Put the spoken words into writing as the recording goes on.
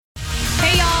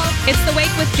It's the Wake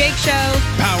with Jake show.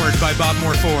 Powered by Bob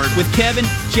Moore Ford. With Kevin,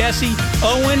 Jesse,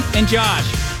 Owen, and Josh.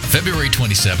 February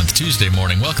 27th, Tuesday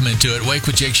morning. Welcome into it. Wake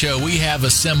with Jake show. We have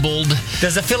assembled.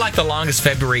 Does it feel like the longest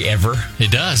February ever? It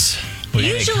does.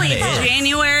 Usually it's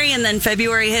January and then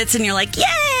February hits and you're like,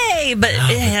 yay! But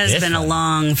it has been a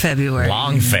long February.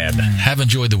 Long Feb. Have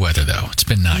enjoyed the weather, though. It's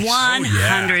been nice.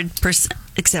 100%,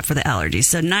 except for the allergies.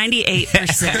 So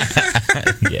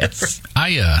 98%. Yes.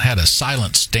 I had a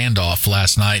silent standoff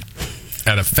last night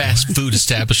at a fast food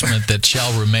establishment that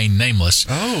shall remain nameless.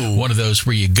 Oh. One of those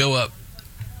where you go up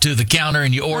to the counter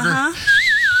and you order.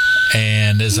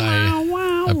 And as I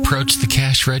approached the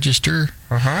cash register,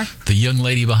 the young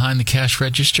lady behind the cash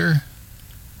register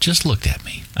just looked at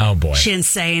me. Oh, boy. She didn't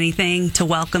say anything to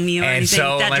welcome you or And anything.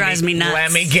 so That drives me nuts.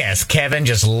 Let me guess. Kevin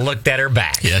just looked at her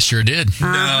back. Yeah, sure did.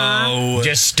 No.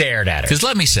 Just stared at her. Because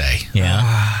let me say,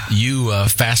 you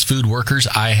fast food workers,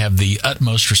 I have the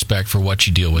utmost respect for what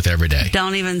you deal with every day.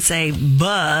 Don't even say,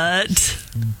 but.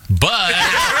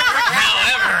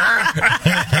 However,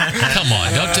 come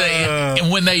on, don't they?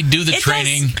 When they do the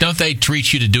training, don't they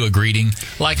treat you to do a greeting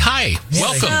like, "Hi,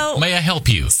 welcome. So, May I help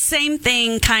you?" Same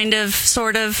thing, kind of,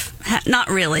 sort of, not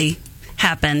really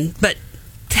happened, but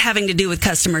having to do with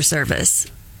customer service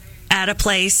at a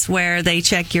place where they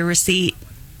check your receipt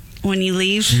when you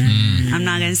leave. I'm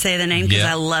not going to say the name because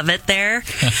I love it there.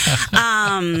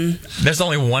 There's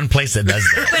only one place that does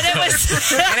that. But it was,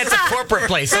 and it's a corporate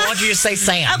place, so why don't you just say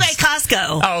Sam's? okay,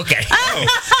 Costco. Oh, okay.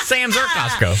 Sam's or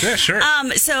Costco. Yeah, sure.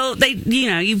 So they,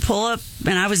 you pull up,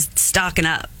 and I was stocking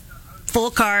up.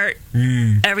 Full cart,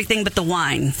 everything but the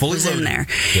wine was in there.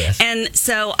 Yes. And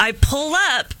so I pull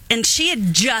up, and she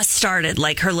had just started,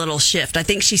 like, her little shift. I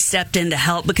think she stepped in to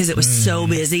help because it was so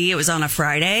busy. It was on a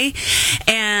Friday.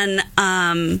 And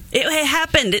it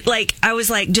happened. I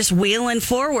was, just wheeling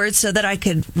forward so that I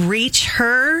could reach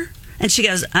her. And she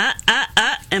goes,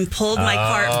 and pulled my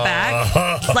cart back,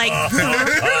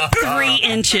 3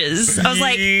 inches. I was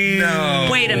like, No.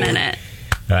 wait a minute.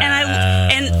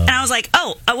 And I was like,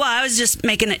 I was just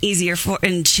making it easier for,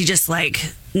 and she just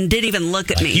didn't even look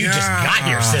at me. You just got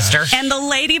here, sister. And the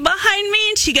lady behind me,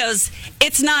 and she goes,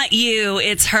 "It's not you,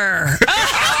 it's her."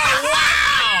 Oh,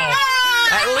 wow!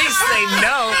 At least they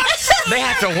know they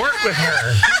have to work with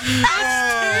her.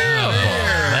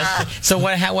 So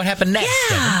what happened next?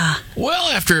 Yeah. Well,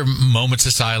 after moments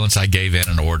of silence, I gave in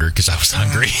an order because I was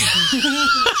hungry.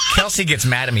 Kelsey gets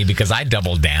mad at me because I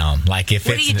double down. Like if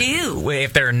What do you do?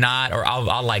 If they're not, or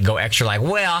I'll go extra.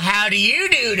 Well, how do you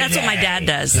do today? That's what my dad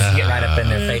does. Just get right up in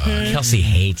their face. Kelsey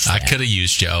hates that. I could have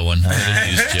used you, Owen. I could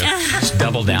have used you. Just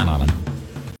double down on them.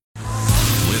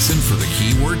 Listen for the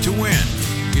keyword to win.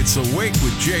 It's the Wake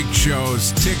with Jake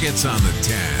show's tickets on the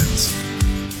 10s.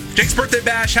 Jake's birthday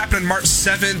bash happening March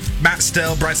 7th. Matt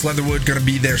Stell, Bryce Leatherwood going to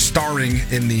be there starring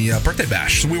in the birthday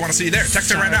bash. So we want to see you there. Text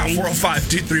it right now,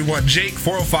 405-231-JAKE,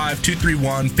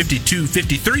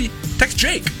 405-231-5253. Text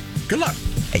Jake. Good luck.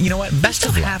 You know what? Best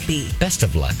of luck. Happy. Best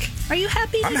of luck. Are you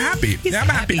happy? I'm happy. I'm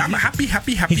happy. I'm a happy.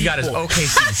 He's got his boy.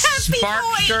 OKC Spark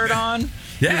boy. shirt on.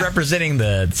 Yeah. You're representing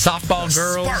the softball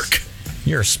girls. Spark.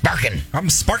 You're sparking. I'm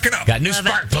sparking up. Got new Love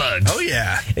spark it. plugs. Oh,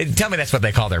 yeah. Tell me that's what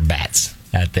they call their bats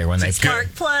out there when they Spark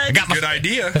plug. I got my Good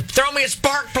idea. Throw me a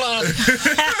spark plug.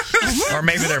 Or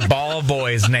maybe their ball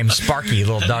boys named Sparky,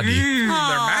 little doggy. Their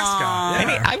mascot.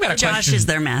 Maybe I've got a Josh question. is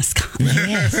their mascot.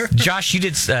 Yes. Josh, you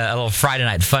did a little Friday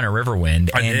night fun at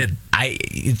Riverwind. I did.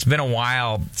 It's been a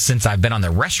while since I've been on the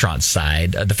restaurant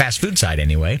side, the fast food side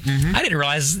anyway. I didn't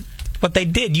realize what they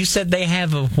did. You said they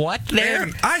have a what there?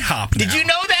 And IHOP now. Did you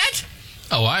know that?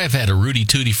 Oh, I have had a Rudy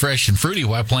Tooty Fresh and Fruity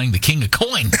while playing the King of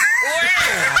Coin.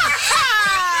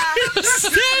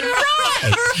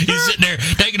 He's sitting there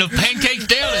taking those pancakes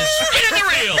down and spinning the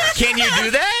reel. Can you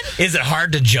do that? Is it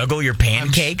hard to juggle your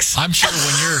pancakes? I'm sure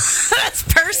That's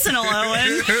personal,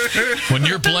 Owen. when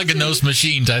you're plugging those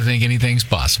machines, I think anything's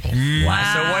possible.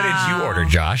 Wow. So what did you order,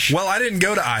 Josh? Well, I didn't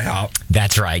go to IHOP.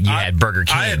 That's right. You had Burger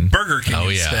King. I had Burger King Oh,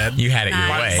 yeah. instead. You had it your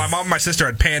Nice. way. My mom and my sister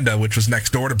had Panda, which was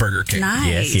next door to Burger King.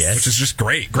 Nice. Yes. Which is just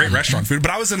great restaurant food.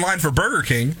 But I was in line for Burger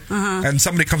King, and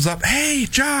somebody comes up, "Hey,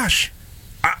 Josh."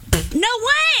 No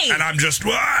way. And I'm just,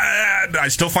 I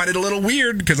still find it a little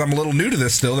weird because I'm a little new to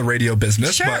this still, the radio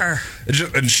business. Sure.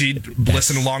 But and she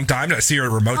listened a long time. And I see her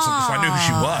at remote, so I knew who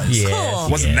she was. Yes, Cool.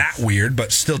 It wasn't yes. that weird,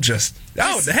 but still just,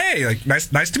 hey,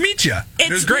 nice to meet you.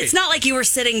 It was great. It's not like you were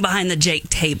sitting behind the Jake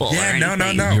table. Yeah, or no.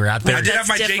 anything. You were out there. I did have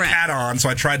my That's Jake different. hat on, so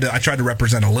I tried to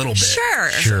represent a little bit.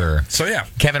 Sure. So yeah.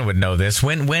 Kevin would know this.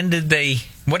 When did they?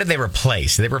 What did they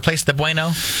replace? Did they replace the Bueno?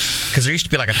 Because there used to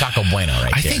be like a Taco Bueno right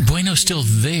there. I think Bueno's still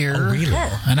there. Oh, really?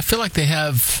 And I feel like they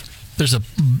have There's a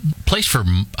place for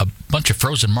a bunch of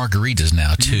frozen margaritas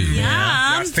now, too. Yeah,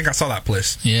 I think I saw that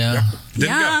place. Yeah. Yep.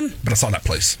 Didn't Yum. go, but I saw that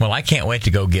place. Well, I can't wait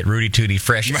to go get Rudy Tooty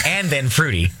Fresh and then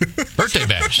Fruity Birthday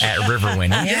bash. at Riverwind.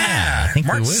 Yeah, I think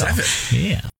March we will. 7th.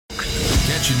 Yeah.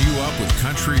 Catching you up with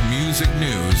country music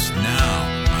news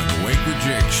now on the Wake with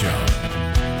Jake Show.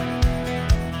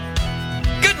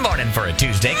 Good morning for a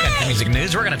Tuesday. Country Music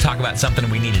News. We're going to talk about something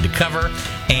we needed to cover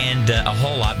and a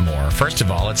whole lot more. First of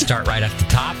all, let's start right off the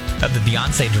top of the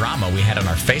Beyonce drama we had on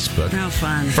our Facebook. No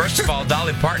fun. First of all,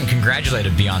 Dolly Parton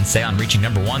congratulated Beyonce on reaching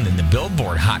 #1 in the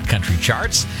Billboard Hot Country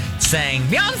charts, saying,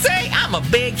 "Beyonce, I'm a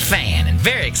big fan and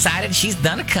very excited she's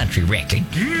done a country record.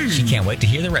 She can't wait to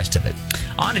hear the rest of it."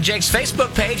 On to Jake's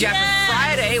Facebook page. After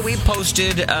Friday, we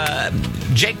posted,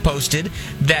 Jake posted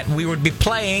that we would be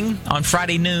playing on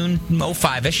Friday noon,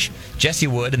 05-ish, Jesse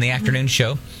would in the afternoon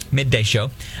show, midday show,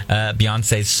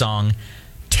 Beyonce's song,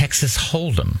 Texas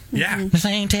Hold'em. Yeah. This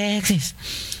ain't Texas.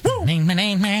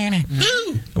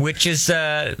 Which is,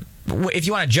 if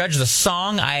you want to judge the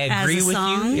song, I agree with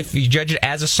you. If you judge it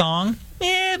as a song,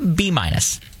 B-.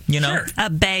 You know? Sure. A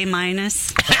Bay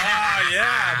minus. Oh,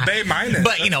 yeah. Bay minus.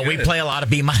 But, we play a lot of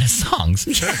B- songs.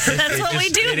 That's what we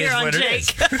do here on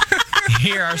Jake.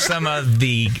 Here are some of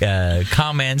the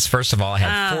comments. First of all, I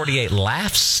had 48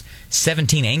 laughs,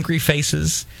 17 angry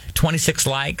faces, 26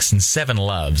 likes, and 7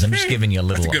 loves. I'm just giving you a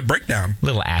little That's a good breakdown.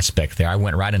 Little aspect there. I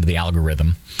went right into the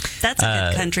algorithm. That's a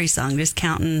good country song, just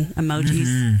counting emojis.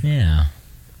 Mm-hmm. Yeah.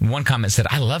 One comment said,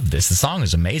 "I love this. The song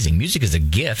is amazing. Music is a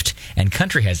gift, and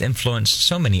country has influenced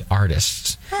so many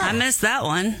artists." I missed that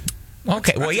one.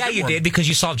 Okay, well, yeah, you did because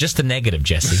you saw just the negative,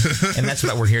 Jesse. And that's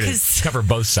what we're here to cover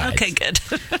both sides. Okay, good.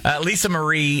 Lisa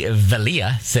Marie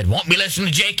Valia said, "Won't be listening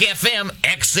to Jake FM.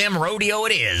 XM Rodeo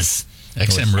it is."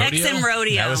 XM Rodeo? XM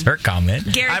Rodeo. That was her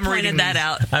comment. Gary pointed that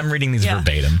out. I'm reading these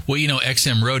verbatim. Well,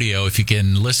 XM Rodeo, if you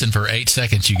can listen for 8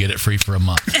 seconds, you get it free for a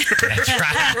month. That's right. 8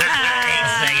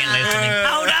 second listening.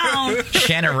 Hold on.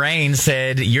 Shanna Rain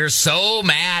said, "You're so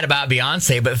mad about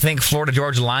Beyonce, but think Florida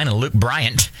Georgia Line and Luke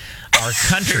Bryant are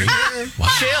country."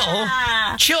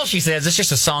 Wow. Chill, she says. It's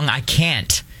just a song I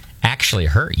can't actually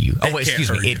hurt you. Oh, wait, excuse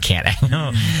me. It can't.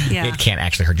 It can't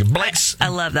actually hurt you. I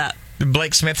love that.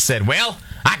 Blake Smith said, "Well,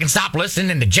 I can stop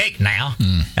listening to Jake now."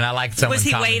 And I liked someone Was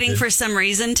he commented, waiting for some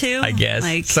reason to? I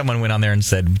guess. Someone went on there and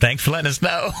said, "Thanks for letting us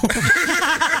know."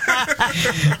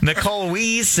 Nicole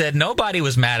Wees said, "Nobody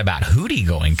was mad about Hootie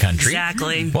going country."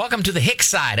 Exactly. "Welcome to the Hick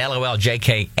side, LOL,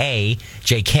 JK.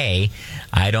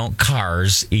 I don't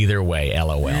cars either way,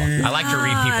 LOL. I like to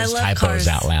read people's typos cars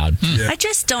out loud. I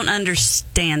just don't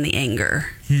understand the anger.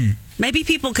 Maybe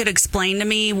people could explain to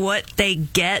me what they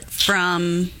get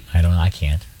from I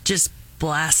can't. just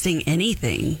blasting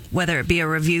anything, whether it be a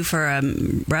review for a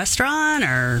restaurant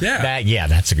or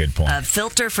That's a good point. a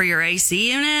filter for your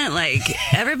AC unit. Like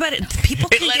people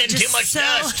It can let get in just too much so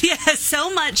dust.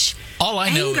 so much. All I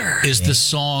know anger. is the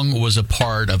song was a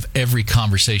part of every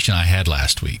conversation I had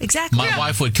last week. Exactly. My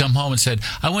wife would come home and said,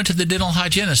 "I went to the dental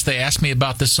hygienist. They asked me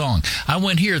about the song. I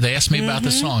went here. They asked me about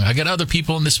the song. I got other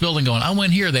people in this building going, I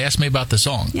went here. They asked me about the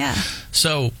song." Yeah.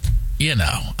 So,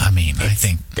 I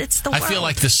think it's the I feel world.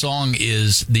 like the song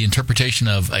is the interpretation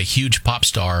of a huge pop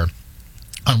star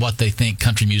on what they think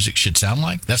country music should sound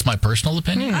like. That's my personal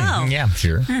opinion. Oh. Yeah,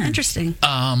 sure. Interesting.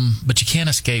 But you can't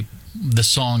escape the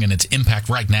song and its impact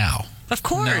right now. Of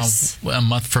course. Now, a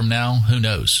month from now, who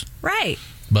knows? Right.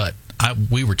 But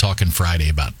we were talking Friday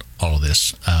about all of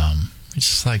this. It's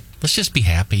just like, let's just be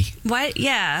happy. What?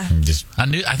 Yeah.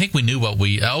 I think we knew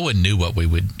Owen knew what we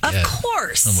would Of get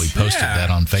course. when we posted that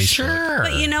on Facebook. Sure.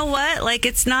 But you know what? Like,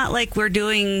 it's not like we're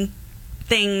doing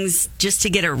things just to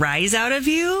get a rise out of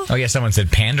you. Oh, yeah, someone said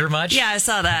pander much? Yeah, I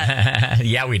saw that.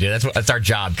 Yeah, we do. That's our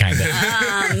job, kind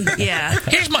of. Yeah.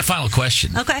 Here's my final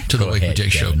question to the Go Wake with ahead,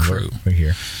 Jake Show Kevin. crew. We're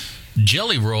here.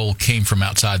 Jelly Roll came from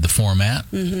outside the format.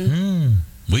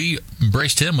 We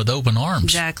embraced him with open arms.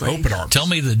 Exactly. Open arms. Tell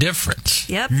me the difference.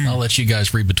 Yep. I'll let you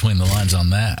guys read between the lines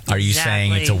on that. Are you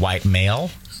saying it's a white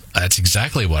male? That's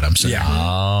exactly what I'm saying. Yeah.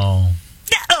 Oh.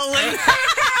 Owen.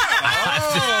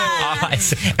 I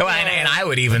see. Well, and I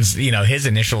would even, his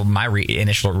initial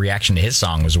reaction to his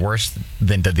song was worse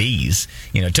than to these.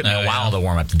 It took me a while to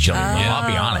warm up to Jelly Roll. I'll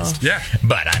be honest. Yeah.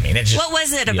 But it's just. What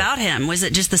was it about him? Was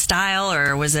it just the style,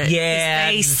 or was it his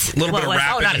face? a little bit of What was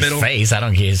rap it? in Not the his middle. face. I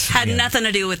don't get his. Had nothing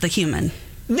to do with the human.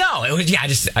 No, it was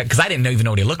because I didn't even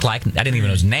know what he looked like. I didn't even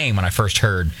know his name when I first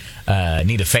heard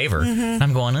 "Need a Favor." And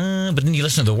I'm going, but then you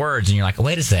listen to the words and you're like,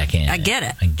 wait a second, I get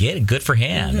it. I get it. Good for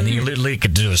him. And then you literally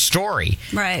could do a story,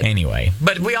 Right. Anyway,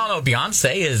 but we all know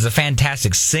Beyonce is a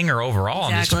fantastic singer overall.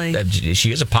 Exactly.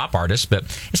 She is a pop artist, but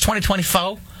it's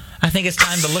 2024. I think it's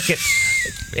time to look at,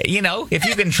 if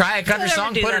you can try a country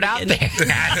song, put it out there.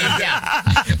 Yeah.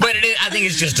 But I think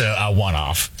it's just a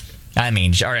one-off. I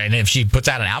mean, and if she puts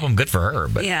out an album, good for her.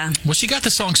 But yeah. Well, she got the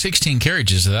song 16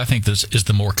 Carriages that I think this is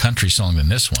the more country song than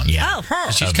this one. Yeah. Oh.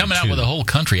 She's coming out with a whole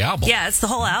country album. Yeah, it's the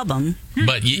whole album.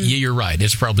 But you're right.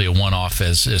 It's probably a one-off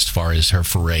as far as her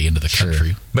foray into the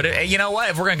country. But you know what?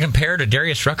 If we're going to compare her to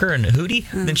Darius Rucker and Hootie,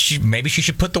 then maybe she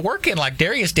should put the work in like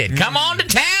Darius did. Come on to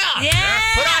town. Yeah.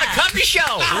 Put on a country show.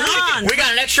 on. We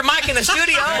got an extra mic in the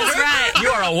studio. That's right.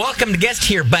 You are a welcome guest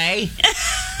here, Bay.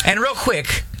 And real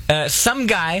quick, some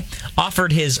guy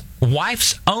offered his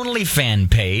wife's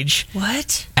OnlyFans page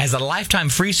What? as a lifetime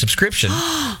free subscription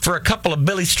for a couple of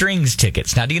Billy Strings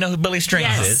tickets. Now, do you know who Billy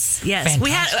Strings is? Yes. We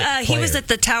had. Fantastic He was player. at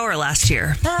the Tower last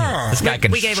year. This guy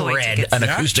can we gave away shred tickets. an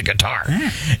acoustic guitar.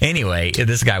 Anyway,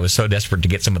 this guy was so desperate to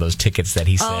get some of those tickets that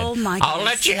he said, Oh, my I'll goodness.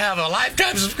 let you have a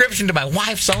lifetime subscription to my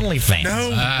wife's OnlyFans. No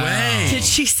way. Did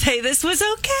she say this was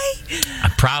okay?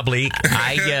 Probably.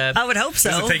 I would hope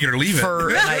so. Doesn't take it or leave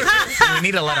it. We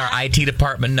need to let our IT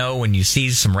department know when you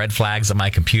see some red flags on my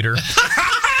computer.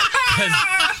 Because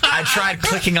I tried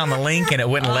clicking on the link and it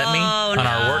wouldn't let me on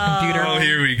our work computer. Oh,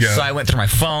 here we go. So I went through my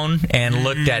phone and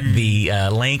looked at the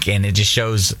link, and it just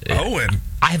shows. Owen.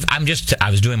 I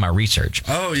was doing my research.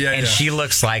 Oh, yeah, And yeah. she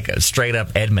looks like a straight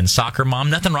up Edmund soccer mom.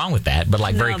 Nothing wrong with that, but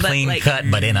very but, clean like- cut,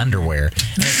 but in underwear. And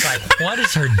it's like, what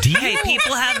is her deal? Hey,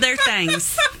 people have their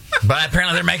things. But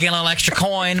apparently they're making a little extra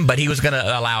coin, but he was going to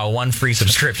allow one free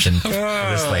subscription for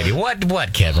this lady.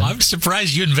 What, Kevin? I'm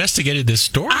surprised you investigated this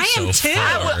story I am so too. far.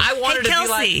 I wanted hey, to be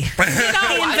like...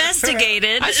 Kelsey, he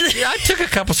investigated. I took a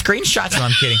couple screenshots. No,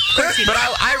 I'm kidding. But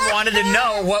I wanted to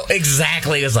know what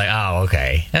exactly. It was like, oh,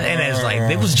 okay. And it was like,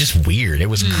 it was just weird. It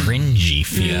was cringy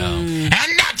feeling.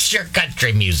 And that's your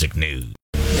country music news.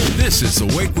 This is the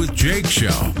Wake with Jake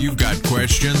show. You've got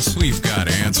questions, we've got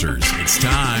answers. It's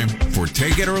time for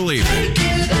Take It or Leave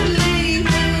It.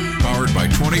 Powered by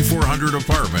 2400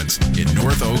 Apartments in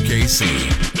North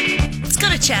OKC. Let's go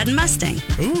to Chad and Mustang.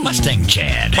 Mustang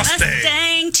Chad.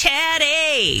 Mustang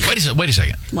Chatty. Wait a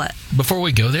second. What? Before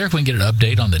we go there, if we can get an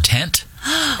update on the tent.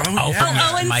 Oh,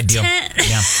 Owen's my deal. tent.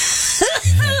 Yeah.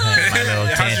 My little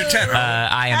tent. How's your tent?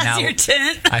 I am That's now. your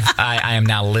tent. I am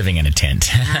now living in a tent.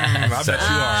 I bet you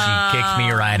are. She kicked me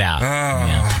right out.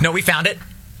 Yeah. No, we found it.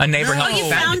 A neighbor helped you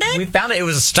us found it? We found it. It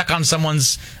was stuck on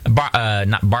someone's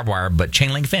not barbed wire, but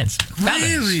chain link fence. Found it.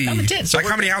 Really? Found the tent. So Like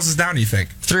how many houses down do you think?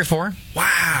 3 or 4.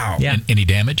 Wow. Yeah. Any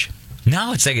damage?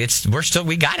 No, we got it.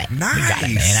 We got it, Nice.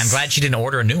 man. I'm glad she didn't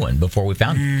order a new one before we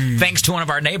found it. Thanks to one of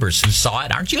our neighbors who saw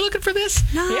it. Aren't you looking for this?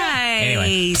 Nice. Yeah.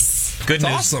 Anyway, good That's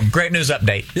news. awesome. Great news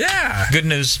update. Yeah. Good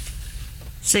news.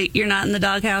 So you're not in the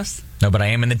doghouse? No, but I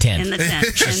am in the tent. In the tent.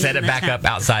 She set it back up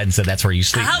outside and said that's where you I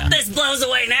sleep hope now. this blows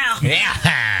away now.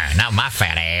 Yeah, not my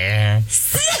fat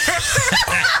ass.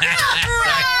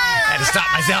 I had to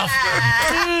stop myself.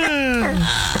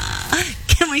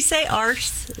 Can we say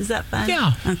arse? Is that fun?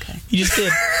 Yeah. Okay. You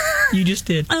just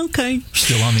did. Okay.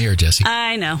 Still on the air, Jesse.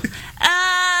 I know.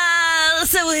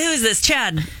 So who is this?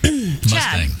 Chad. Mustang.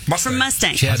 Chad. From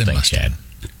Mustang. Chad and Mustang.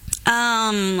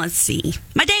 Let's see.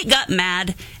 My date got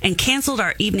mad and canceled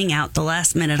our evening out the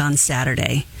last minute on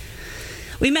Saturday.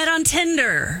 We met on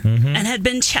Tinder and had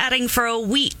been chatting for a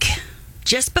week.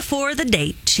 Just before the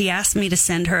date, she asked me to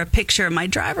send her a picture of my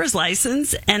driver's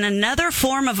license and another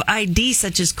form of ID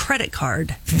such as credit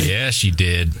card. Yes, she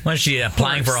did. Was she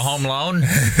applying for a home loan?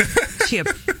 She a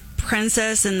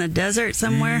princess in the desert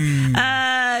somewhere?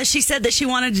 She said that she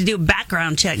wanted to do a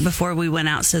background check before we went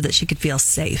out so that she could feel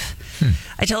safe.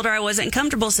 I told her I wasn't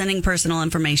comfortable sending personal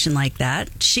information like that.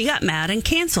 She got mad and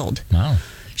canceled. Wow.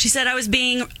 She said I was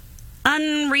being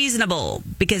unreasonable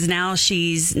because now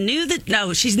she's new to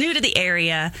the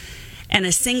area and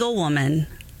a single woman.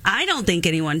 I don't think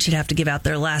anyone should have to give out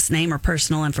their last name or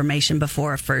personal information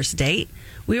before a first date.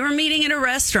 We were meeting at a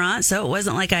restaurant, so it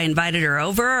wasn't like I invited her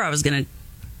over or I was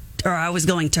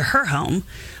going to her home.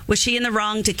 Was she in the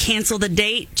wrong to cancel the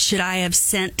date? Should I have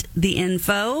sent the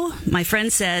info? My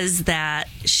friend says that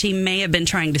she may have been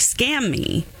trying to scam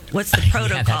me. What's the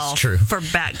protocol that's true. for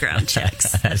background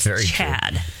checks? That's very true.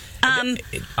 Chad. On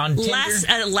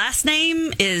Tinder? Last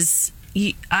name is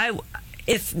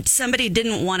if somebody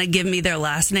didn't want to give me their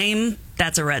last name,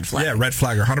 that's a red flag. Yeah, red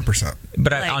flag 100%.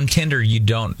 But like- on Tinder, you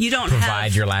don't provide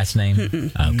have- your last name?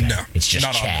 Okay. No. It's just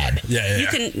not on Chad. there.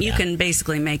 Yeah. You can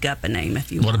basically make up a name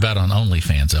if you What want. about on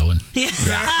OnlyFans, Owen? Yeah.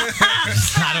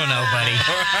 I don't know,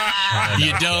 buddy.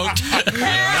 You don't?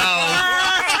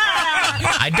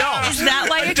 I don't. Is that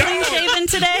why you're clean shaven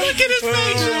today? Look at his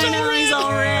face. He's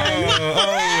all red.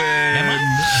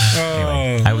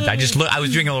 I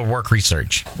was doing a little work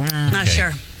research. Not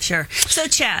sure. Sure. So,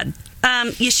 Chad,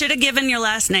 you should have given your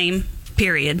last name,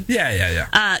 period. Yeah.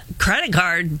 Credit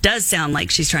card does sound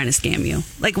like she's trying to scam you.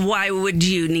 Like, why would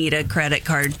you need a credit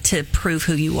card to prove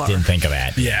who you are? Didn't think of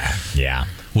that. Yeah.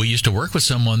 We used to work with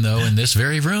someone, though, in this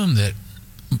very room that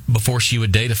before she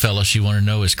would date a fella, she wanted to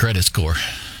know his credit score.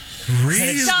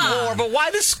 Really? Score, but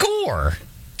why the score?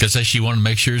 Because she wanted to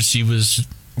make sure she was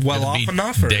well off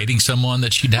enough? Or? Dating someone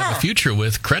that she'd have a future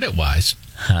with credit-wise.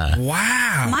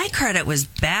 Wow. My credit was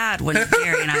bad when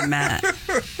Gary and I met.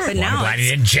 But now I'm glad you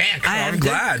didn't check. I'm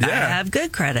glad, I have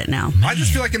good credit now. I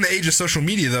just feel like in the age of social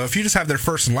media, though, if you just have their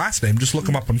first and last name, just look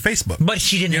them up on Facebook. But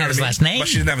she didn't have his last name. But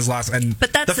she didn't have his last name.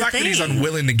 But that's the fact that he's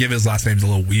unwilling to give his last name is a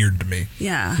little weird to me.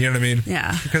 Yeah. You know what I mean?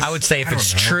 Yeah. Because, I would say if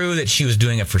it's true that she was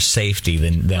doing it for safety,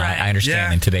 then Right. I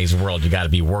understand in today's world you got to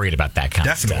be worried about that kind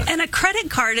of stuff. And a credit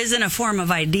card isn't a form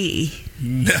of ID.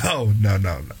 No.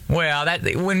 Well,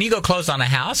 when you go close on a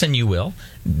house, and you will,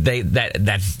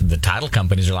 that's the title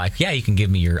companies are like, yeah, you can give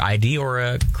me your ID or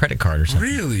a credit card or something.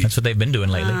 Really? That's what they've been doing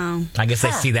lately. Oh. I guess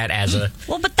they see that as a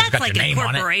but that's got like your a name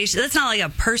on it. corporation. That's not like a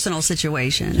personal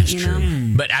situation. That's you true.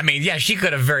 know? But I mean, yeah, she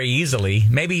could have very easily.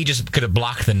 Maybe you just could have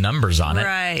blocked the numbers on it,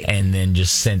 Right. and then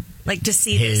just sent Like to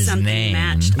see his that something name.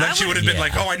 matched. Then she would have been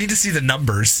like, oh, I need to see the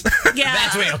numbers. Yeah.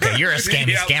 That's way okay. You're a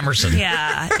Yep. scammerson.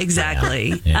 Yeah,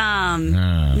 exactly. Yeah.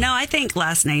 No, I think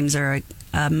last names are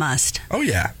a must. Oh,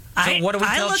 yeah. So what do we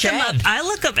tell look Chad? them up. I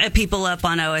look up at people up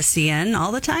on OSCN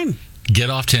all the time. Get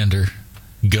off Tinder,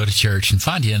 go to church, and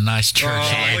find you a nice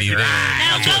church lady there.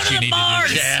 Now That's go what to you the need bars.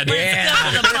 to do, Chad.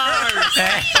 Let's go to the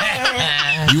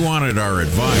bars. You wanted our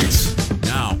advice.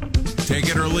 Now, take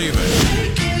it or leave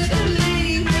it.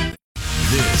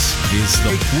 This is the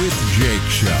Wake with Jake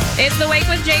Show. It's the Wake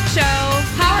with Jake Show.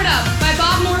 Powered up by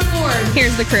Bob Moore Ford.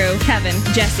 Here's the crew: Kevin,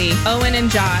 Jesse, Owen, and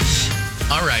Josh.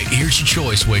 All right, here's your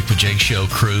choice, Wake with Jake Show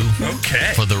crew.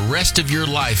 Okay. For the rest of your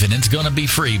life, and it's going to be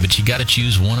free, but you got to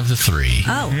choose one of the three.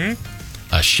 Oh.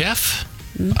 A chef,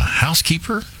 a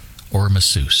housekeeper, or a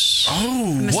masseuse.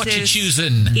 Oh. What you Masseuse.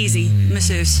 choosing? Easy.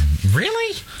 Masseuse.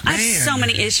 Really? I have Man. so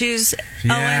many issues,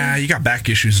 Yeah, Owen. you got back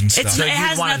issues and stuff. It So you'd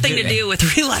has wanna nothing do to it. do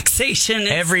with relaxation.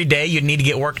 It's, Every day you'd need to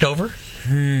get worked over?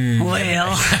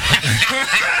 well,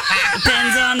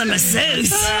 depends on the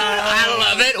masseuse. I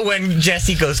love it when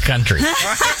Jessie goes country.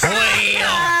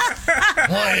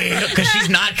 Well, because she's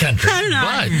not country.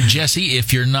 But, Jesse,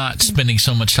 if you're not spending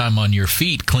so much time on your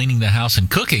feet cleaning the house and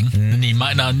cooking, then you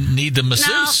might not need the No,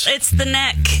 masseuse. it's the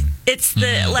neck. It's the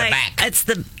back. It's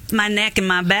my neck and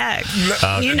my back. You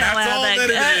know That's how all that. that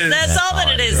it is. That's all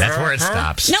that it is. That's where it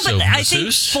stops. No, but So, I think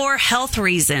masseuse? for health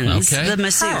reasons, Okay. the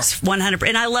masseuse 100%.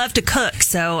 And I love to cook,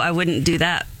 so I wouldn't do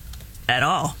that at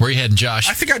all. Where you heading, Josh?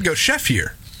 I think I'd go chef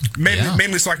here.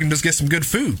 Mainly so I can just get some good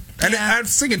food. And Yeah. I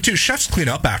was thinking, too, chefs clean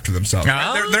up after themselves.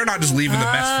 Oh. They're not just leaving the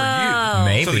mess for you.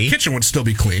 Maybe. So the kitchen would still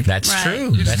be clean. That's Right.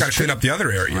 true. You just That's got to clean up the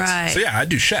other areas. Right. So, yeah, I'd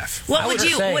do chef. What I would would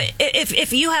you, say-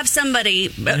 if you have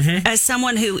somebody, as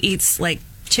someone who eats like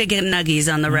chicken nuggies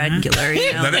on the regular,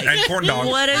 you know, And corn dogs.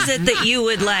 what is it that you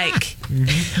would like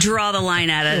draw the line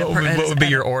at What would be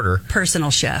your order? personal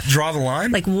chef? Draw the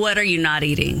line? Like, what are you not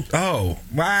eating? Oh,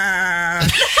 wow.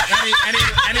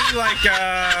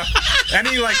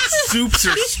 any soups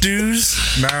or stews?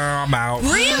 No, I'm out.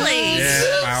 Really?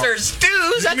 Yeah, I'm out. Or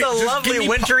stews? That's a Just lovely give me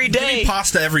wintry Give me day.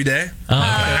 pasta every day.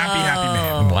 Happy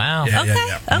man. Wow. Yeah, Okay.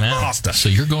 yeah. Okay. Pasta. So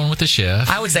you're going with the chef.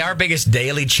 I would say our biggest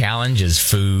daily challenge is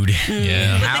food.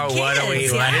 Yeah. the What are we?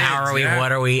 kids, How are we? yeah.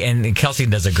 What are we? And Kelsey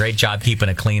does a great job keeping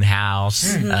a clean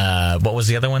house. What was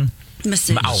the other one?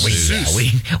 Masseuse. Oh,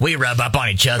 we rub up on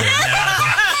each other.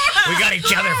 We got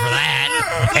each other for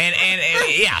that. And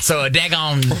yeah, so a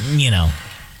daggone,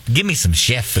 give me some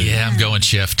chef food. Yeah, I'm going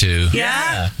chef, too.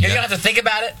 Yeah. You don't have to think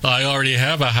about it. I already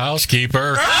have a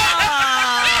housekeeper.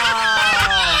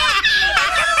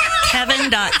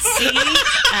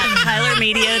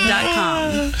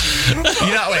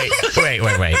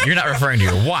 Kevin.c@tylermedia.com. Wait. You're not referring to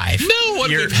your wife. No, what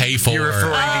do we pay for? You're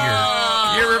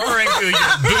referring to your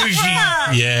bougie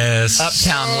Yes.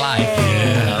 uptown life.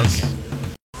 Yes.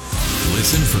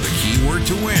 Listen for the keyword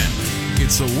to win.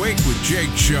 It's the Wake with Jake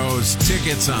Show's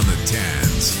Tickets on the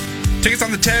Tens. Tickets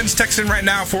on the 10s. Text in right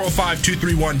now,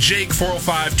 405-231-JAKE,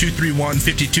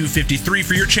 405-231-5253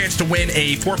 for your chance to win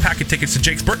a 4-pack of tickets to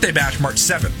Jake's birthday bash March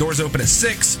 7th. Doors open at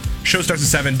 6. Show starts at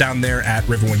 7 down there at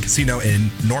Riverwind Casino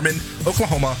in Norman,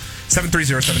 Oklahoma.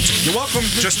 73072. You're welcome.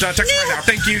 Just text right now.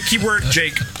 Thank you. Keyword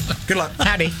Jake. Good luck.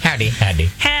 Howdy. Haddy.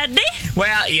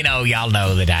 Well, y'all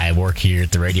know that I work here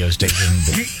at the radio station.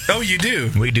 Oh, you do?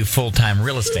 We do full-time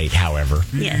real estate, however.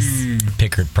 Yes.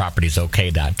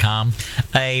 PickardPropertiesOK.com.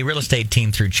 A real estate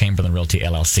team through Chamberlain Realty,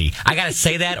 LLC. I got to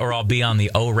say that or I'll be on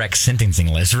the OREC sentencing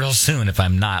list real soon if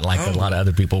I'm not, like a lot of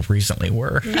other people recently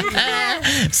were.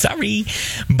 Sorry.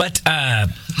 But I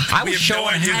was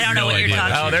showing... I don't know what you're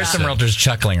talking about. Oh, there's some realtors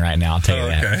chuckling right now, I'll tell you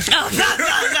that.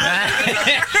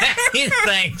 Okay.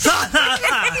 Thanks.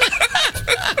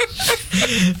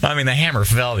 I mean, the hammer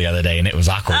fell the other day, and it was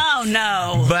awkward. Oh,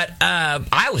 no. But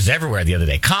I was everywhere the other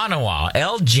day. Kanawha,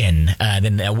 Elgin,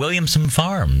 then Williamson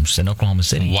Farms in Oklahoma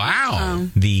City. Wow.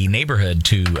 The neighborhood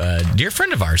to a dear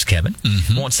friend of ours, Kevin.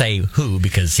 Won't say who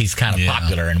because he's kind of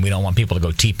popular, and we don't want people to go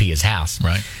TP his house.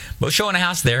 Right. But showing a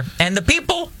house there, and the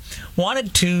people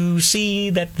wanted to see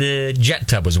that the jet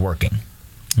tub was working.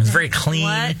 It was very clean.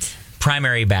 What?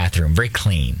 Primary bathroom, very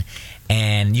clean.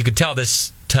 And you could tell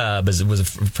this tub was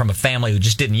from a family who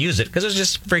just didn't use it because it was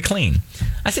just very clean.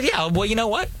 I said, yeah, well, you know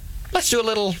what? Let's do a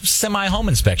little semi-home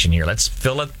inspection here. Let's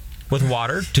fill it with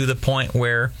water to the point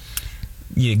where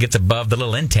it gets above the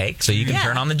little intake so you can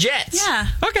turn on the jets. Yeah.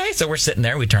 Okay, so we're sitting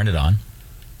there. We turned it on.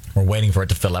 We're waiting for it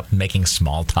to fill up, making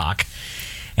small talk.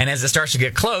 And as it starts to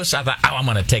get close, I thought, I'm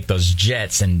going to take those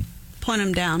jets and Point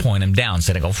them down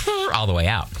instead of go all the way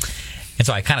out. And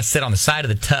so I kind of sit on the side of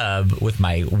the tub with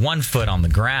my one foot on the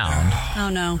ground. Oh,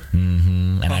 no.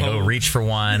 And I go reach for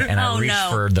one, and I reach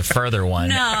for the further one.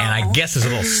 No. And I guess there's a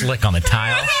little slick on the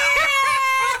tile.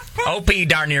 OP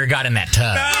darn near got in that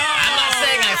tub. I'm not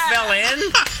saying I fell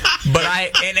in, but I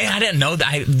didn't know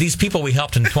that. These people we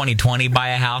helped in 2020 buy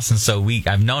a house, and so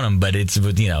I've known them, but it's,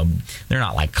 they're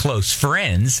not like close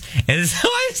friends. And so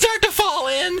I start to fall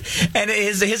in, and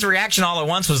his reaction all at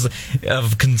once was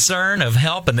of concern, of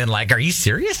help, and then like, are you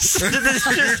serious? Did this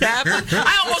just happen?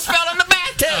 I almost fell in the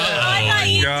bathtub. I thought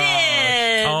you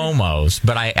did. Almost,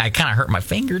 but I kind of hurt my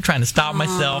finger trying to stop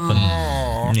myself.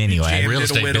 And anyway, Real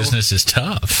estate business is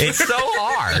tough. it's so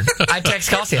hard. I text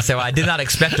Kelsey. I said, well, I did not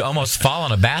expect to almost fall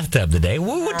in a bathtub today.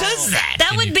 What does that?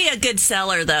 That would be a good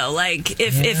seller, though. Like,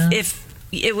 if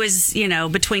it was,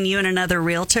 between you and another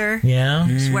realtor,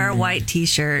 just wear a white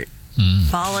T-shirt,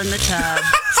 fall in the tub,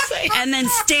 and then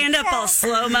stand up all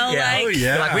slow-mo like. Oh,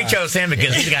 yeah. Like, we chose him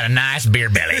because he's got a nice beer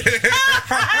belly.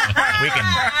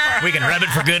 we can rub it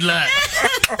for good luck.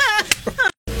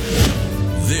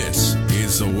 This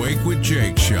is the Wake with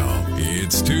Jake show.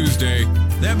 It's Tuesday.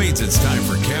 That means it's time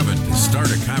for Kevin to start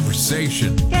a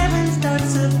conversation. Kevin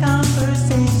starts a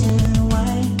conversation.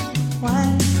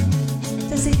 Why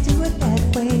does he do it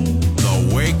that way?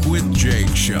 The Wake with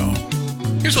Jake show.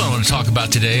 Here's what I want to talk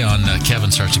about today on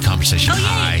Kevin Starts a Conversation.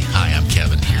 Hi, I'm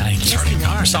Kevin here. Starting a It's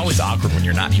conversation. always awkward when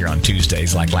you're not here on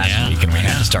Tuesdays like last week and we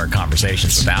have to start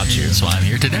conversations without you. That's why I'm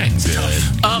here today.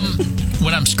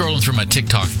 When I'm scrolling through my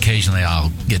TikTok, occasionally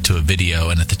I'll get to a video,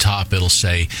 and at the top it'll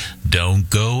say, "Don't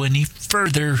go any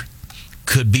further.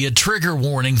 Could be a trigger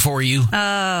warning for you."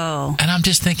 Oh. And I'm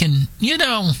just thinking,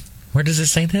 Where does it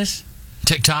say this?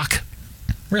 TikTok.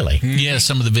 Really? Yeah,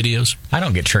 some of the videos. I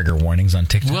don't get trigger warnings on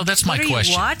TikTok. Well, that's my What are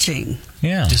question. you watching?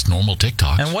 Yeah. Just normal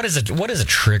TikToks. And what is a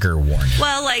trigger warning?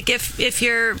 Well, like if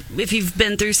you've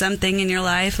been through something in your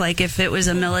life, like if it was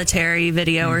a military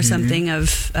video or something of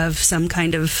some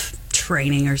kind of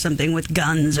training or something with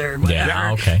guns or whatever.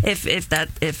 Yeah, okay.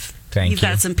 If Thank you've you.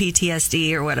 got some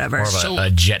PTSD or whatever, Or of a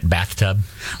jet bathtub?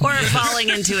 or falling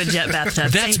into a jet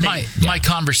bathtub. That's same my thing. my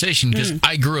conversation, because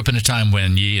I grew up in a time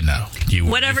when you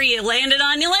Whatever you landed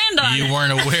on, you land on. you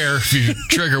weren't aware of your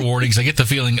trigger warnings. I get the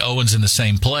feeling Owen's in the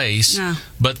same place. No.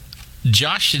 But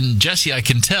Josh and Jesse, I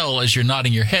can tell as you're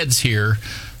nodding your heads here,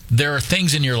 there are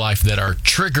things in your life that are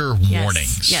trigger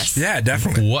warnings. Yes. Yeah,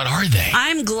 definitely. What are they?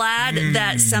 I'm glad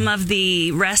that some of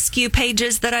the rescue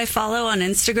pages that I follow on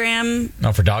Instagram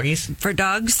Oh, for doggies? for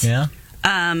dogs, Yeah.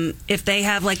 if they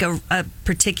have like a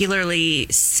particularly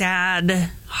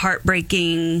sad,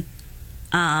 heartbreaking,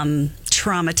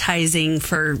 traumatizing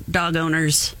for dog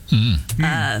owners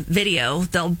video,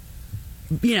 they'll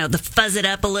fuzz it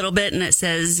up a little bit and it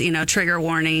says, trigger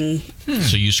warning.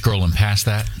 So you scrolling past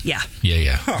that? Yeah.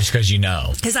 Yeah. Just because you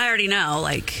know. Because I already know,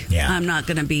 Yeah. I'm not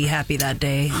going to be happy that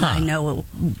day. I know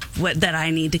that I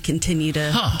need to continue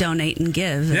to donate and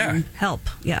give and help.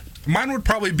 Yeah. Mine would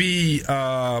probably be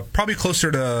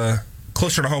closer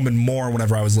to home and more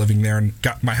whenever I was living there, and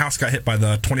my house got hit by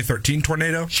the 2013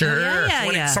 tornado. Sure.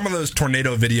 Yeah. Some of those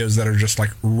tornado videos that are just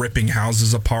like ripping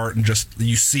houses apart and just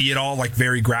you see it all, like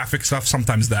very graphic stuff.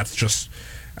 Sometimes that's just,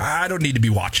 I don't need to be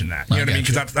watching that. You know what I mean?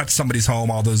 Because that's somebody's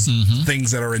home. All those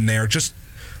things that are in there, just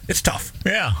it's tough.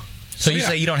 Yeah. So you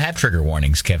say you don't have trigger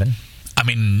warnings, Kevin? I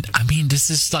mean,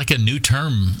 this is like a new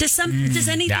term. Does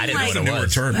anything Yeah, I didn't know like... what it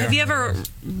was. term, Have you ever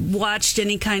watched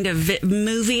any kind of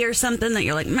movie or something that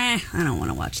you're like, meh, I don't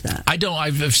want to watch that? I don't.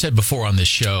 I've said before on this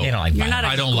show. You don't like You're violence. not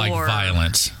a I don't like gore.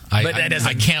 violence. But that doesn't-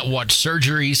 I can't watch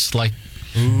surgeries like.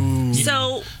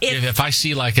 So If I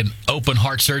see like an open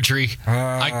heart surgery,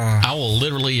 I will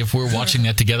literally, if we're watching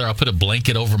that together, I'll put a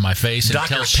blanket over my face and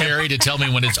Dr. tell Perry to tell me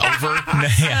when it's over.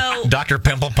 So- Dr.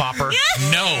 Pimple Popper.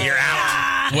 No, You're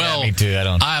out. Well, Yeah, me too. I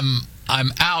don't.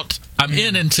 I'm out. I'm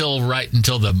in until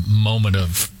the moment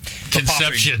of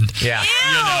conception. Yeah.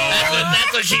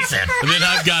 That's what she said. And then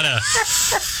I've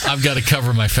got to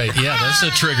cover my face. Yeah, that's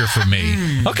a trigger for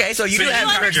me. Okay, so you do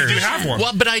have triggers. You have one.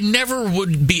 Well, but I never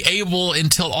would be able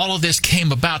until all of this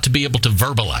came about to be able to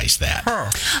verbalize that.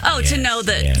 to know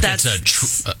that yes. that's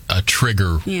It's a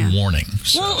trigger warning.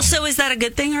 Well, so is that a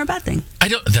good thing or a bad thing? I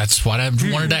don't. That's what I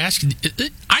wanted to ask.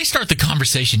 I start the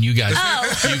conversation. You guys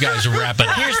wrap it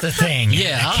up. Here's the thing.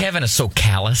 Yeah. Kevin is so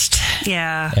calloused.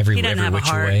 Yeah, Every he doesn't have a which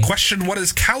heart. way. Question: what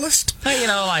is calloused? You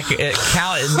know, like it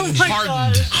means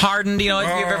Hardened. hardened. You know, if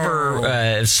you've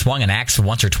ever swung an axe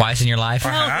once or twice in your life,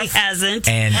 No, he hasn't.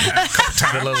 and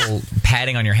the little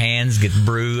padding on your hands gets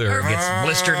bruised or gets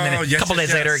blistered, and then a couple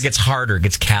days later it gets harder, it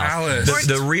gets calloused. Calloused.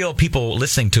 The real people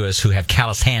listening to us who have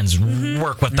calloused hands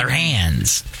work with their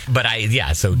hands. But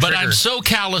But I'm so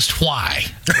calloused. Why?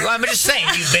 Well, I'm just saying,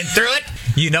 you've been through it.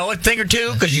 You know a thing or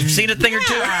two because you've seen a thing or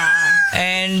two.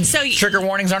 And So trigger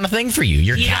warnings aren't a thing for you.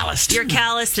 You're Yeah, calloused. You're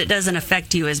calloused. It doesn't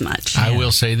affect you as much. I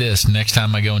will say this: next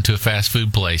time I go into a fast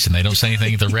food place and they don't say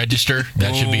anything at the register,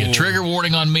 that should be a trigger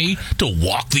warning on me to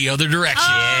walk the other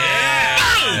direction.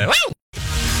 Woo!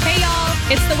 Hey, y'all.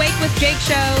 It's the Wake with Jake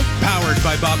show. Powered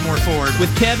by Bob Moore Ford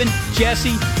with Kevin,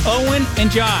 Jesse, Owen, and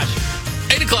Josh.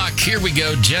 8 o'clock. Here we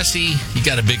go, Jesse. You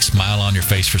got a big smile on your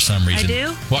face for some reason. do?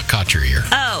 What caught your ear?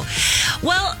 Oh,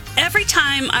 well, every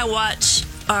time I watch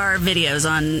our videos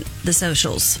on the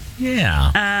socials,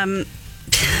 Yeah.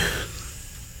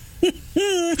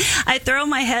 I throw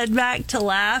my head back to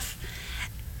laugh.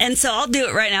 And so I'll do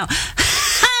it right now.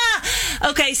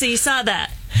 Okay, so you saw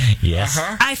that. Yes.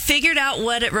 I figured out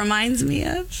what it reminds me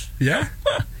of. Yeah.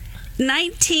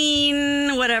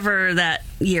 whatever that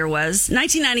year was,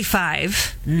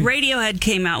 1995, Radiohead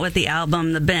came out with the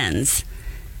album The Bends.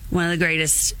 One of the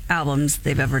greatest albums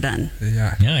they've ever done.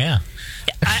 Yeah. Yeah.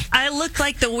 I look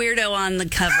like the weirdo on the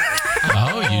cover.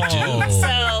 Oh, you do.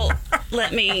 So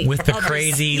let me... With the I'll just-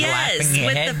 crazy laughing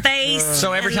with head? the face.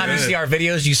 So every and time you see our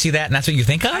videos, you see that, and that's what you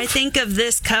think of? I think of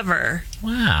this cover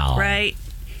Wow. right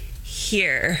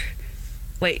here.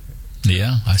 Wait,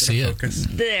 Yeah, I see it. Focus.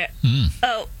 there.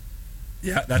 Oh,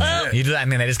 Yeah, that's it. You do that. I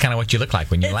mean, that is kind of what you look like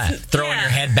when you laugh. Throwing yeah. your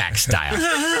head back style.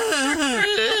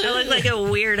 I look like a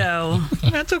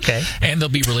weirdo. That's okay. And they'll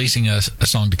be releasing a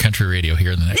song to country radio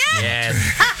here in the next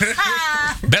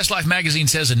Yes. Best Life magazine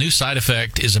says a new side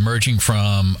effect is emerging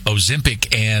from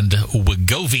Ozempic and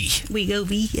Wegovy. We go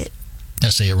it. Did I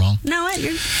say it wrong? No,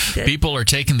 you're good. People are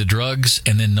taking the drugs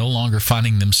and then no longer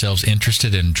finding themselves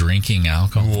interested in drinking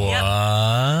alcohol.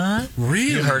 What?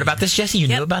 Really? You heard about this, Jesse? You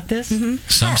knew about this?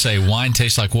 Some say wine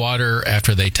tastes like water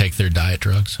after they take their diet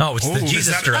drugs. Oh, it's the Ooh, is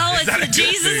Jesus that- drug. Oh, Is it's that the a good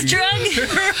Jesus thing?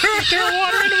 drug?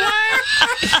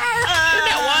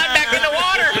 That wine back in the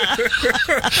water.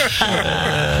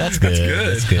 That's good.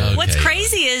 That's good. Okay. What's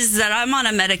crazy is that I'm on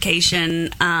a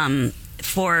medication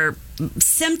for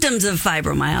symptoms of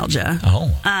fibromyalgia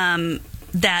Oh.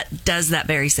 that does that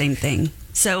very same thing.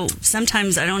 So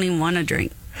sometimes I don't even want to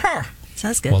drink. Huh. So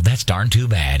that's good. Well, that's darn too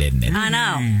bad, isn't it? I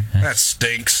know. That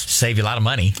stinks. Save you a lot of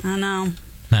money. I know.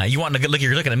 Now, you want to look?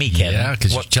 You're looking at me, Kevin. Yeah,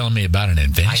 because you're telling me about an I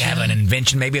invention. have an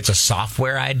invention. Maybe it's a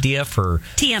software idea for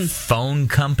TM. phone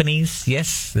companies.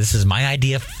 Yes, this is my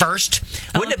idea first.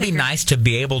 Wouldn't it be figure. nice to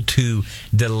be able to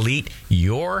delete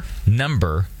your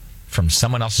number from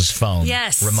someone else's phone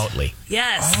Yes. remotely?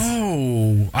 Yes.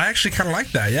 Oh, I actually kind of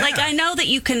like that. Yeah. Like I know that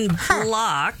you can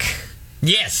block,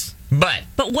 Yes, but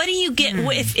but what do you get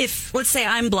if let's say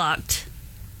I'm blocked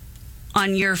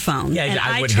on your phone and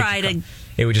I wouldn't try get to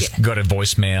It would just go to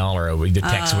voicemail, or the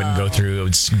text wouldn't go through. It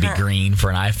would just be green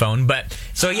for an iPhone. But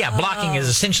so yeah, blocking is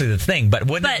essentially the thing. But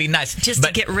wouldn't it be nice just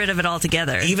to get rid of it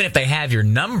altogether? Even if they have your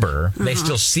number, they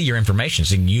still see your information,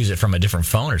 so you can use it from a different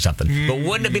phone or something. But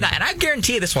wouldn't it be nice? And I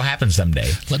guarantee you this will happen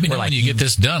someday. Let me know Where, when you get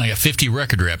this done. I got 50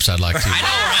 record reps I'd like to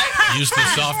use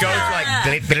this Go software.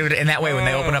 and that way, when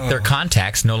they open up their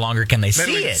contacts, no longer can they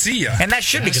see don't it. see ya. And that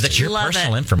should be because that's your Love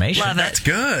personal it. information. Love it. That's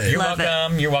good. You're Love it.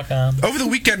 welcome. You're welcome. Over the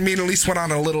weekend, me and Elise went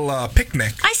on a little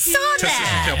picnic. I saw to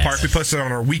that. Cecil Park. We posted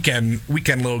on our weekend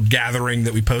little gathering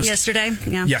that we posted Yesterday,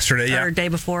 yeah. yeah. Or day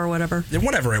before, or whatever.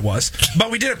 Whatever it was.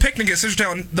 But we did a picnic at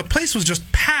Scissortail, and the place was just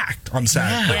packed on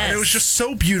Saturday. Yes. And it was just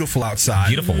so beautiful outside.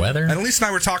 Beautiful weather. And Elise and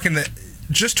I were talking that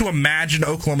just to imagine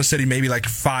Oklahoma City maybe like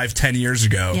 5-10 years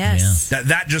ago, Yes.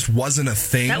 that just wasn't a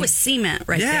thing. That was cement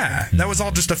right there. Yeah, that was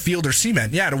all just a field or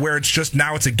cement. Yeah, to where it's just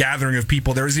now it's a gathering of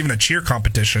people. There was even a cheer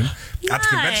competition at the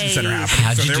convention center happening.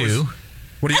 How'd you there do?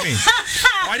 What do you mean?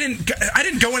 I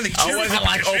didn't go in the cheer Oh, was it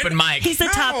like competition. open mic? He's the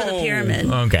top of the pyramid.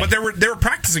 Okay. But they were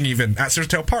practicing even at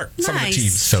Scissortail Park. Some of the Nice.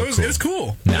 teams. So it was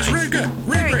cool. Nice. It was really good.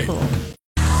 Really Very great. cool.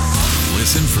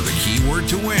 Listen for the keyword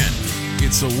to win.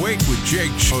 It's Awake with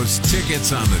Jake shows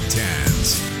tickets on the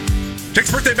 10s.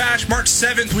 Jake's Birthday Bash, March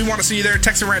 7th. We want to see you there.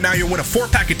 Text it right now. You'll win a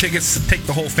 4-pack of tickets to take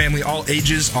the whole family. All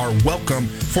ages are welcome.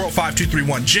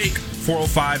 405-231-JAKE,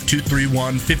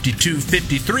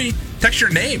 405-231-5253. Text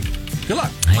your name. Good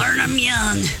luck. Learn them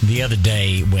young. The other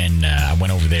day when I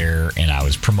went over there and I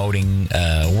was promoting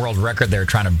a world record they were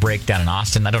trying to break down in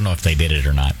Austin. I don't know if they did it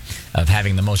or not, of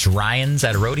having the most Ryans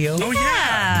at a rodeo. Oh,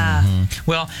 yeah.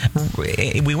 Well,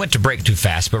 we went to break too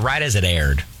fast, but right as it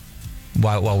aired,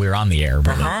 while we were on the air,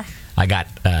 really, I got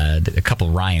a couple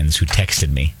of Ryans who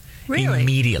texted me. Really?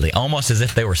 Immediately, almost as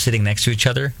if they were sitting next to each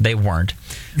other. They weren't,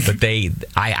 but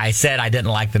I said I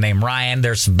didn't like the name Ryan.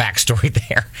 There's some backstory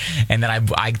there, and then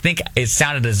I think it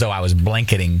sounded as though I was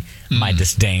blanketing my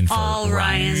disdain for All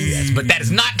Ryans. Yes, but that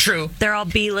is not true. They're all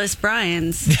B-list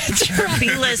Bryans.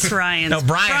 B-list Ryans. No,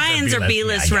 Bryans are are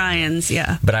B-list B-list. Yeah, Ryans,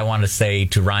 yeah. But I want to say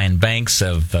to Ryan Banks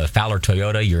of Fowler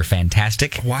Toyota, you're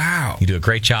fantastic. Wow. You do a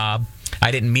great job. I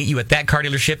didn't meet you at that car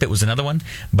dealership. It was another one.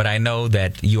 But I know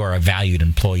that you are a valued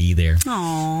employee there.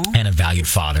 Aww. And a valued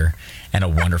father. And a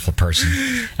wonderful person.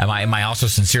 My also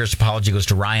sincerest apology goes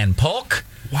to Ryan Polk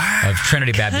of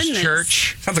Trinity Baptist Goodness.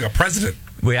 Church. Sounds like a president.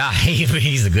 Well, yeah,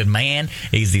 he's a good man.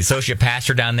 He's the associate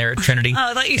pastor down there at Trinity.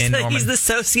 Oh, I thought you in said Norman. he's the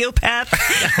sociopath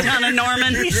down in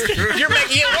Norman. You're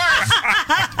making it worse.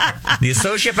 The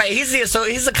associate, he's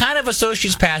the kind of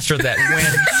associate pastor that when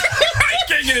I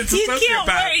can't get into You can't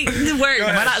wait.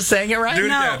 am I not saying it right? Do it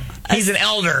No. again. He's an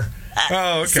elder.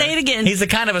 Oh, okay. Say it again. He's the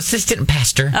kind of assistant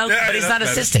pastor, Okay. but he's that's not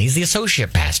better. assistant. He's the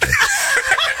associate pastor.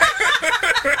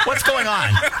 What's going on?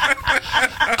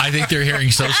 I think they're hearing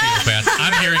sociopath.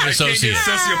 I'm hearing I can't get associate.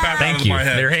 sociopath out Thank of you. my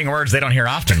head. They're hearing words they don't hear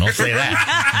often. Let's say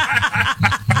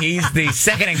that. He's the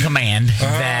second in command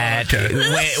that okay.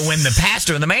 when the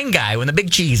pastor and the main guy, when the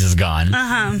big cheese is gone,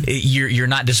 you're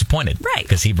not disappointed. Right.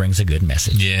 Because he brings a good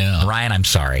message. Yeah. Ryan, I'm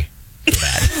sorry for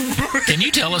that. Can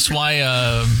you tell us why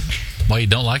you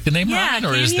don't like the name Yeah, Ryan,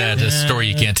 or can is you? that a story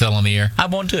you can't tell on the air? I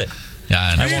won't do it. Yeah,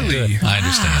 I understand. Really? I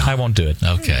understand. I won't do it.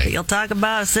 Okay. You'll talk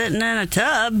about sitting in a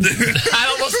tub. I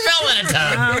almost fell in a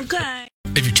tub. Okay.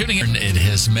 If you're tuning in, it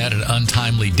has met an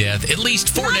untimely death at least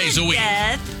 4 days a week.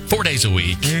 Death. 4 days a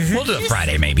week. We'll do it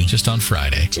Friday, maybe. Just on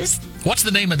Friday. Just, What's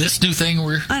the name of this new thing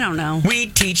we're... I don't know. We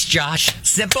teach Josh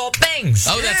simple things.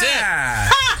 Oh, that's it. Yeah.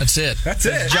 That's it. That's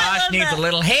it. Josh needs a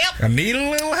little help. I need a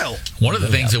little help. One of the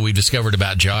things that we've discovered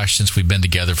about Josh since we've been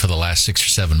together for the last 6 or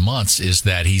 7 months is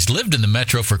that he's lived in the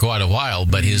metro for quite a while,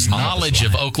 but his knowledge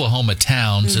of Oklahoma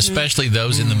towns, especially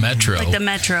those in the metro, Like the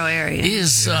metro area.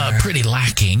 is pretty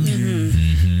lacking.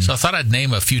 So I thought I'd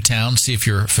name a few towns, see if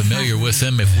you're familiar with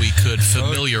them, if we could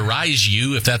familiarize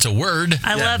you, if that's a word.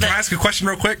 I love Can I it. ask a question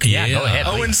real quick? Yeah, go ahead.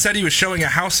 Owen said he was showing a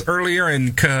house earlier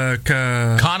in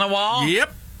Conowall?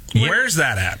 Yep. Where's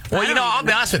that at? Well, I'll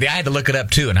be honest with you. I had to look it up,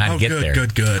 too, and how to get there.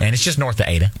 Good. And it's just north of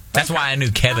Ada. That's why I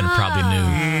knew Kevin probably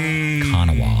knew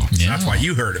Conowall. Yeah. That's why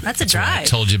you heard it. That's a I drive.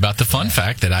 told you about the fun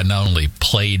fact that I not only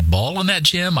played ball in that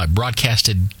gym, I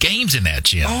broadcasted games in that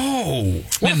gym. Oh.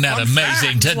 Isn't that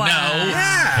amazing to Wow. know?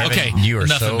 Yeah. Okay, You are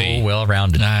enough so of me.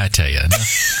 well-rounded. I tell you.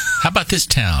 How about this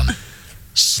town?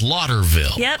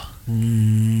 Slaughterville. Yep.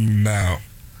 No.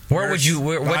 Where would you,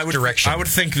 what direction? I would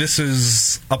think this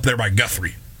is up there by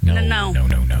Guthrie. No.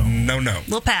 No.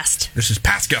 Little past. This is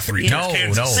past Guthrie. No,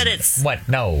 Kansas. no. But it's- What?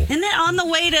 No. Isn't it on the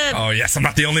way to... Oh, yes. I'm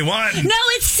not the only one. No,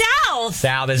 it's south.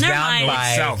 South is Never down mind.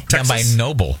 by, South, down by Texas.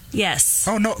 Noble. Yes.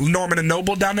 Oh, no. Norman and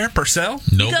Noble down there? Purcell?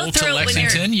 Noble go to through it when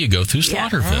Lexington, you go through Yeah.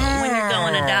 Slaughterville. When you're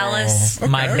going to Dallas.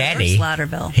 My Okay. daddy,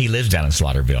 Slaughterville. he lives down in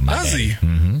Slaughterville. My Does daddy. he?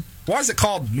 Mm-hmm. Why is it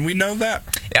called? Do we know that?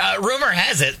 Rumor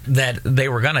has it that they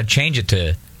were going to change it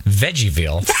to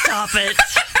Veggieville. Stop it.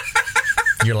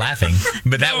 You're laughing,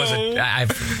 but that was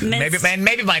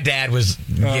maybe my dad was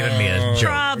giving me a joke.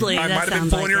 Probably. I that might have been sounds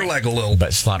pulling like your it. leg a little. But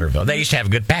Slaughterville, they used to have a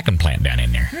good packing plant down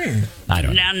in there. I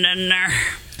don't know. Down there.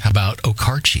 How about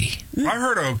Okarche? I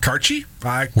heard of Karchi.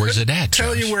 Where's it at,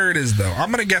 Tell Josh? you where it is, though.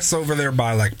 I'm going to guess over there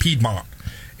by, like, Piedmont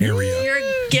area. You're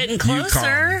getting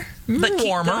closer. but keep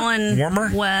Warmer. going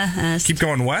Warmer? west. Keep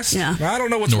going west? Yeah. I don't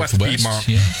know what's west of Northwest. Piedmont.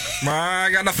 Yeah. I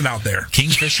got nothing out there.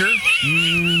 Kingfisher?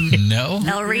 No.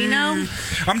 El Reno.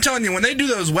 I'm telling you, when they do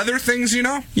those weather things, you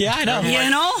know, Yeah, I know.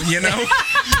 You know?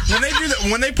 when they do that,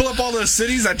 when they pull up all those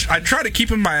cities, I try to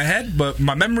keep in my head, but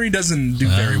my memory doesn't do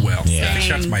very well. yeah. I think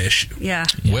that's my issue. Yeah.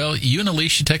 Well, you and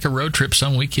Alicia take a road trip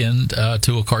some weekend to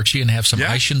Okarche and have some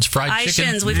Yeah. Ishans fried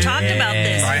chicken. Ishans, we've talked about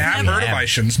this. I have heard of Yeah.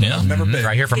 Ishans, but Yeah. I've never been.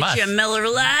 Right here from Get us. you a Miller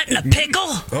Lite and a pickle.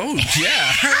 Oh,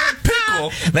 yeah.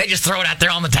 Pickle. They just throw it out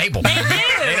there on the table.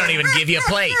 They don't even give you a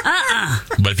plate.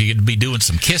 But if you could be doing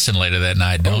some kissing later that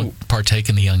night, don't partake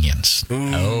in the onions.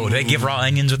 Oh, do they give raw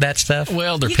onions with that stuff?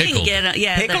 Well, they're You pickled. can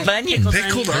get Pickled they're onions.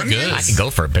 Pickled They're onions? good. I can go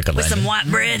for a pickled with onion. some white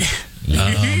bread.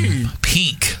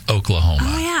 Pink, Oklahoma.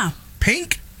 Oh yeah.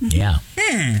 Pink? Yeah.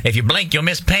 If you blink, you'll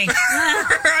miss pink.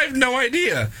 I have no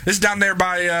idea. It's down there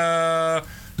by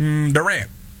Durant.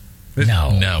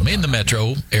 No, in the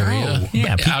metro area.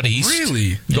 Yeah, out east.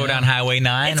 Really? Go down Highway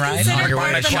 9, It's right? considered On your way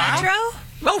part of to the Shaw. metro?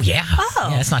 Oh, yeah. Oh.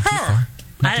 Yeah, it's not too far. I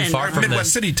Not too didn't far know. from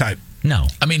Midwest City type. No.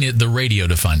 I mean, the radio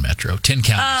defined metro. 10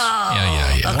 counties.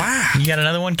 Oh. Yeah. Wow. You got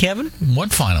another one, Kevin? One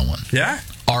final one. Yeah?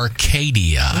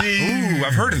 Arcadia. Ooh,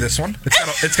 I've heard of this one.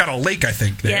 It's got a lake, I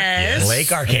think. There. Yes.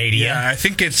 Lake Arcadia. Yeah, I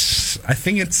think it's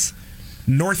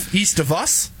northeast of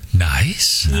us.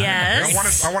 Nice.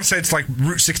 Yes. I want to say it's like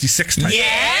Route 66 type.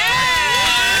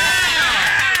 Yeah!